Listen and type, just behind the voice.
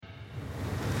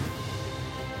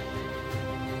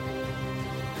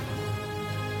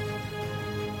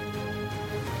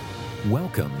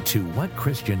Welcome to What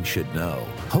Christians Should Know,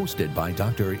 hosted by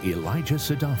Dr. Elijah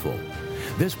Sadafel.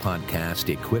 This podcast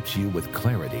equips you with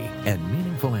clarity and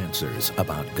meaningful answers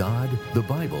about God, the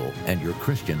Bible, and your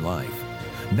Christian life.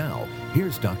 Now,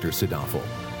 here's Dr. Sadafel.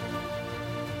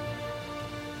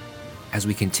 As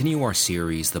we continue our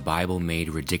series, The Bible Made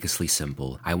Ridiculously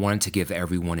Simple, I wanted to give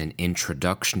everyone an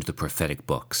introduction to the prophetic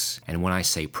books. And when I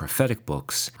say prophetic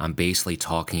books, I'm basically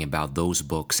talking about those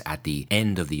books at the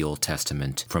end of the Old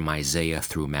Testament, from Isaiah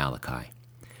through Malachi.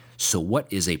 So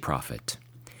what is a prophet?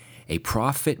 A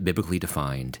prophet, biblically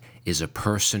defined, is a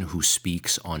person who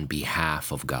speaks on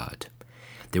behalf of God.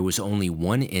 There was only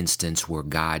one instance where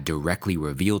God directly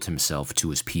revealed himself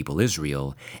to his people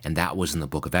Israel, and that was in the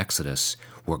book of Exodus,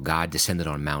 where God descended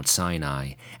on Mount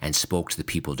Sinai and spoke to the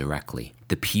people directly.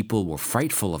 The people were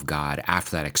frightful of God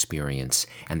after that experience,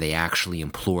 and they actually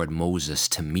implored Moses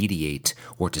to mediate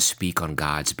or to speak on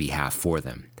God's behalf for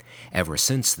them. Ever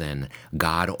since then,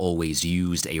 God always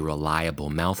used a reliable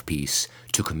mouthpiece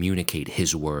to communicate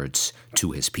his words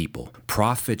to his people.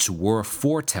 Prophets were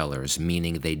foretellers,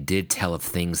 meaning they did tell of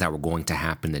things that were going to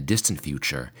happen in the distant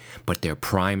future, but their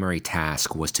primary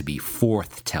task was to be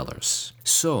forthtellers.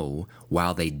 So,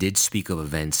 while they did speak of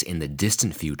events in the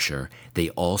distant future, they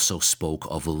also spoke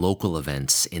of local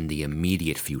events in the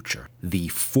immediate future. The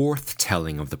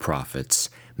forthtelling of the prophets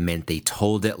meant they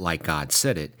told it like God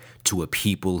said it to a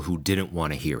people who didn't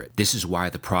want to hear it. This is why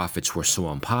the prophets were so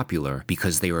unpopular,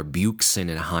 because they rebuked sin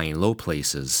in high and low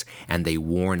places, and they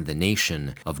warned the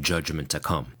nation of judgment to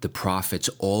come. The prophets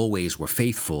always were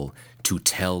faithful to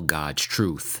tell God's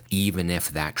truth, even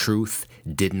if that truth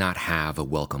did not have a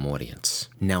welcome audience.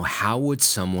 Now, how would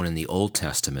someone in the Old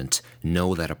Testament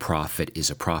know that a prophet is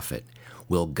a prophet?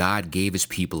 Well, God gave his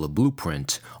people a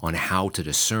blueprint on how to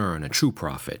discern a true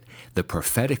prophet. The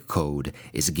prophetic code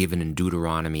is given in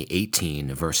Deuteronomy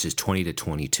 18, verses 20 to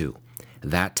 22.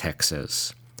 That text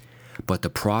says, "But the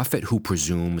prophet who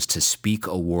presumes to speak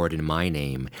a word in my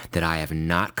name that I have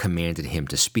not commanded him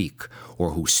to speak,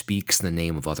 or who speaks in the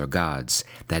name of other gods,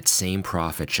 that same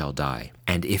prophet shall die.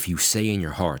 And if you say in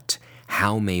your heart,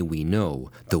 'How may we know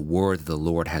the word the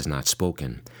Lord has not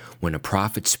spoken?' When a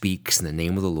prophet speaks in the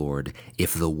name of the Lord,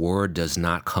 if the word does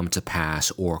not come to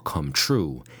pass or come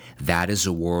true, that is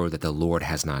a word that the Lord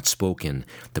has not spoken.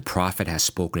 The prophet has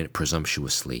spoken it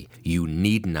presumptuously. You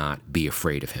need not be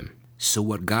afraid of him." So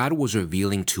what God was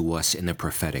revealing to us in the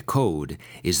prophetic code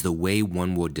is the way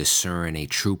one would discern a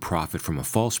true prophet from a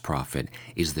false prophet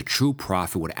is the true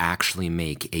prophet would actually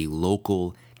make a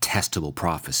local, testable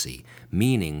prophecy,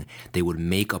 meaning they would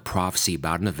make a prophecy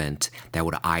about an event that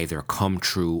would either come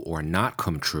true or not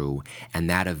come true, and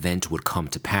that event would come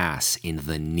to pass in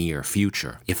the near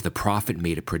future. If the prophet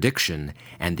made a prediction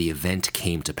and the event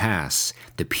came to pass,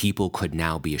 the people could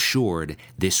now be assured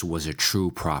this was a true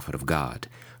prophet of God.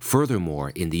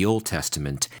 Furthermore, in the Old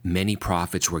Testament, many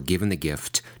prophets were given the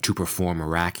gift to perform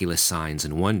miraculous signs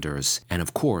and wonders, and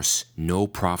of course, no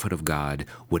prophet of God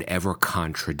would ever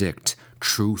contradict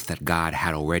truth that God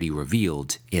had already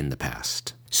revealed in the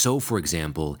past. So, for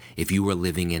example, if you were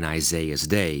living in Isaiah's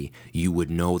day, you would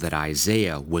know that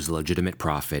Isaiah was a legitimate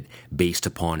prophet based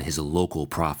upon his local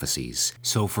prophecies.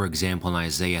 So, for example, in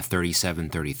Isaiah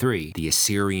 37:33, the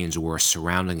Assyrians were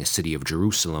surrounding the city of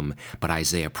Jerusalem, but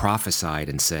Isaiah prophesied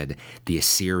and said the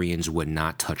Assyrians would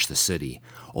not touch the city.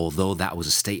 Although that was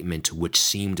a statement which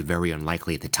seemed very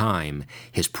unlikely at the time,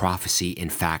 his prophecy in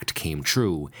fact came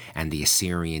true, and the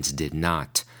Assyrians did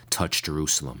not touch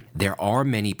Jerusalem. There are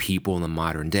many people in the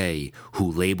modern day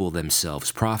who label themselves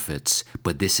prophets,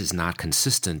 but this is not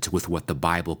consistent with what the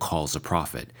Bible calls a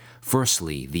prophet.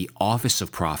 Firstly, the office of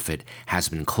prophet has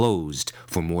been closed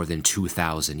for more than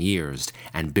 2,000 years,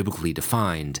 and biblically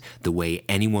defined, the way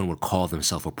anyone would call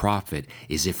themselves a prophet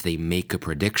is if they make a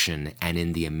prediction and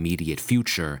in the immediate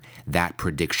future, that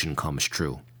prediction comes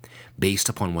true. Based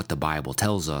upon what the Bible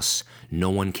tells us,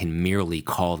 no one can merely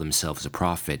call themselves a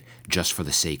prophet just for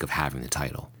the sake of having the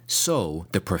title. So,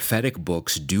 the prophetic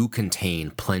books do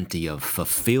contain plenty of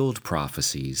fulfilled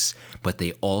prophecies, but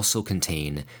they also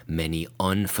contain many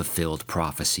unfulfilled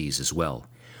prophecies as well.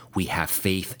 We have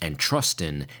faith and trust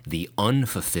in the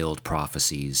unfulfilled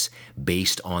prophecies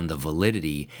based on the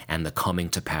validity and the coming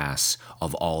to pass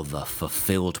of all the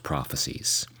fulfilled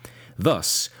prophecies.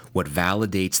 Thus, what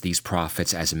validates these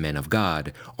prophets as men of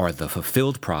God are the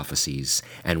fulfilled prophecies,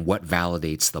 and what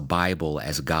validates the Bible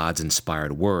as God's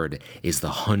inspired word is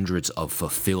the hundreds of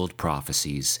fulfilled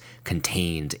prophecies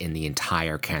contained in the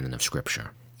entire canon of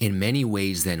Scripture. In many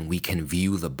ways, then, we can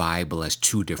view the Bible as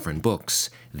two different books,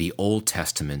 the Old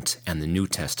Testament and the New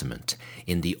Testament.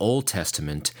 In the Old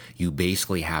Testament, you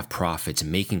basically have prophets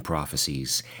making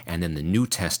prophecies, and then the New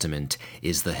Testament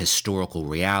is the historical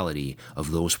reality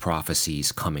of those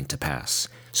prophecies coming to pass.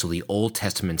 So the Old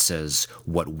Testament says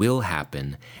what will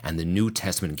happen, and the New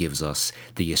Testament gives us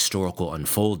the historical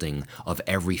unfolding of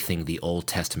everything the Old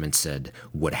Testament said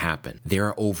would happen. There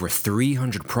are over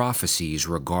 300 prophecies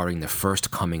regarding the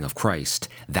first coming of Christ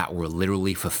that were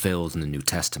literally fulfilled in the New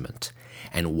Testament.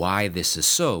 And why this is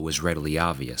so is readily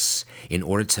obvious. In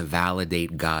order to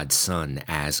validate God's Son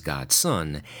as God's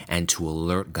Son and to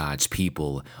alert God's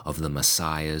people of the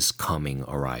Messiah's coming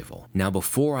arrival. Now,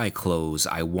 before I close,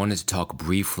 I wanted to talk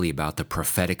briefly about the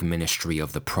prophetic ministry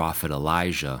of the prophet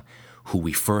Elijah, who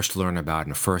we first learn about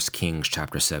in 1 Kings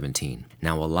chapter 17.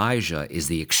 Now, Elijah is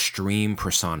the extreme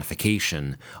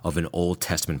personification of an Old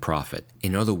Testament prophet.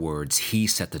 In other words, he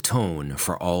set the tone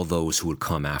for all those who would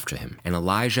come after him. And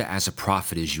Elijah as a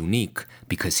prophet is unique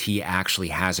because he actually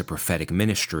has a prophetic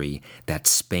ministry that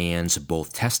spans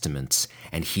both testaments,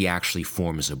 and he actually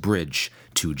forms a bridge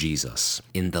to Jesus.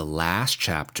 In the last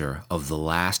chapter of the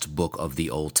last book of the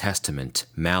Old Testament,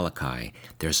 Malachi,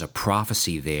 there's a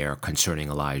prophecy there concerning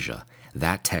Elijah.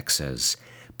 That text says,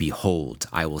 "Behold,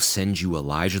 I will send you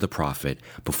Elijah the prophet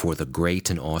before the great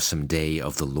and awesome day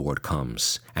of the Lord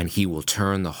comes. And he will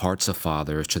turn the hearts of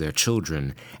fathers to their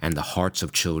children, and the hearts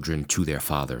of children to their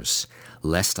fathers,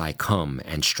 lest I come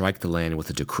and strike the land with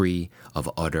a decree of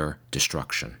utter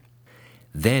destruction."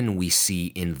 Then we see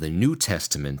in the New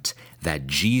Testament that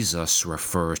Jesus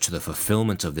refers to the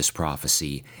fulfillment of this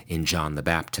prophecy in John the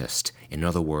Baptist. In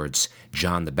other words,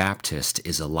 John the Baptist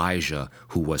is Elijah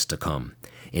who was to come.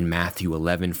 In Matthew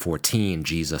 11:14,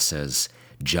 Jesus says,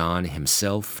 "John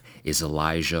himself is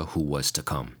Elijah who was to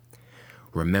come."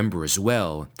 Remember as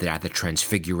well that at the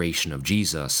transfiguration of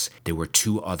Jesus, there were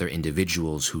two other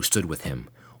individuals who stood with him.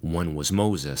 One was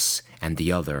Moses, and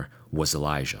the other was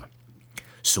Elijah.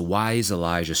 So why is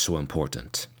Elijah so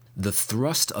important? The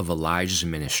thrust of Elijah's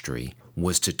ministry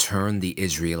was to turn the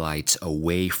Israelites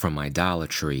away from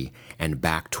idolatry and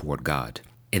back toward God.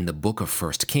 In the book of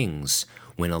 1 Kings,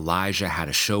 when Elijah had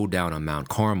a showdown on Mount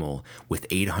Carmel with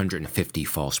 850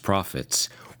 false prophets,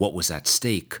 what was at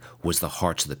stake was the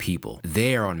hearts of the people.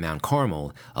 There on Mount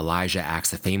Carmel, Elijah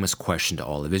asked the famous question to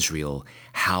all of Israel,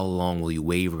 "How long will you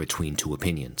waver between two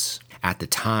opinions?" At the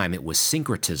time, it was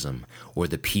syncretism, or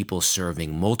the people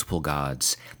serving multiple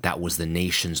gods, that was the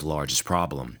nation's largest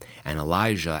problem. And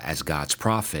Elijah, as God's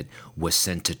prophet, was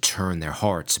sent to turn their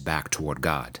hearts back toward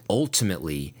God.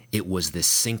 Ultimately, it was this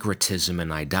syncretism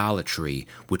and idolatry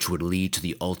which would lead to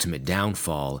the ultimate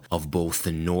downfall of both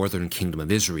the northern kingdom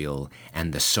of Israel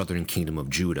and the southern kingdom of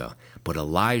Judah. But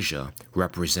Elijah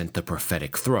represents the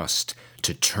prophetic thrust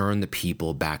to turn the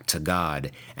people back to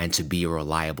God and to be a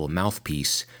reliable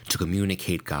mouthpiece to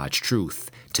communicate God's truth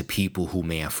to people who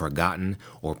may have forgotten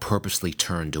or purposely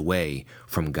turned away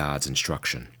from God's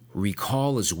instruction.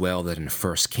 Recall as well that in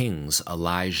 1 Kings,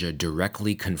 Elijah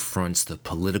directly confronts the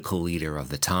political leader of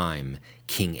the time,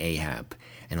 King Ahab.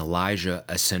 And Elijah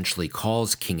essentially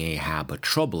calls King Ahab a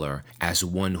troubler as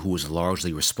one who was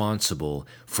largely responsible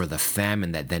for the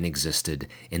famine that then existed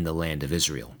in the land of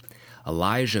Israel.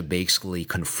 Elijah basically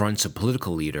confronts a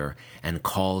political leader and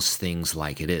calls things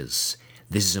like it is.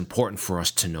 This is important for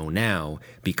us to know now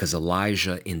because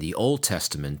Elijah in the Old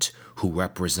Testament, who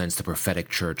represents the prophetic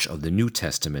church of the New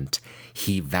Testament,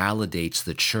 he validates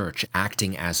the church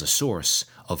acting as a source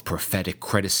of prophetic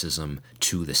criticism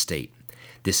to the state.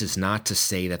 This is not to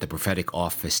say that the prophetic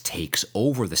office takes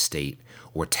over the state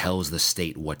or tells the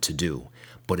state what to do,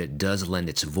 but it does lend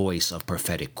its voice of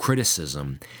prophetic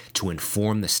criticism to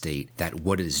inform the state that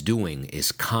what it is doing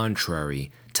is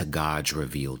contrary to God's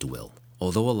revealed will.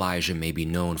 Although Elijah may be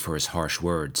known for his harsh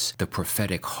words, the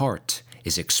prophetic heart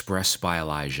is expressed by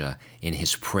Elijah in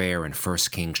his prayer in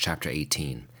 1 Kings chapter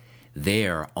 18.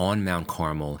 There, on Mount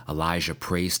Carmel, Elijah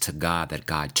prays to God that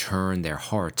God turn their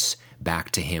hearts back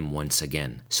to him once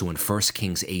again. So in 1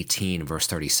 Kings 18, verse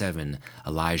 37,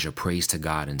 Elijah prays to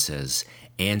God and says,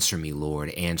 "Answer me, Lord,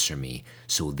 answer me,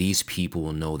 so these people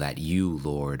will know that you,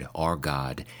 Lord, are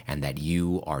God, and that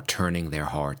you are turning their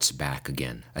hearts back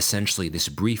again." Essentially, this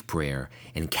brief prayer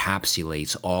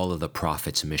encapsulates all of the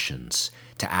prophet's missions: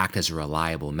 to act as a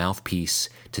reliable mouthpiece,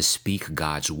 to speak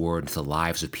God's word into the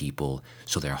lives of people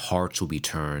so their hearts will be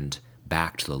turned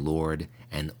back to the Lord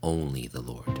and only the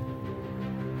Lord.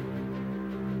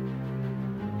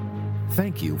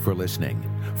 Thank you for listening.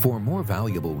 For more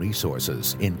valuable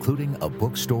resources, including a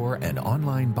bookstore and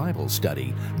online Bible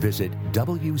study, visit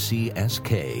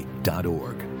wcsk.org.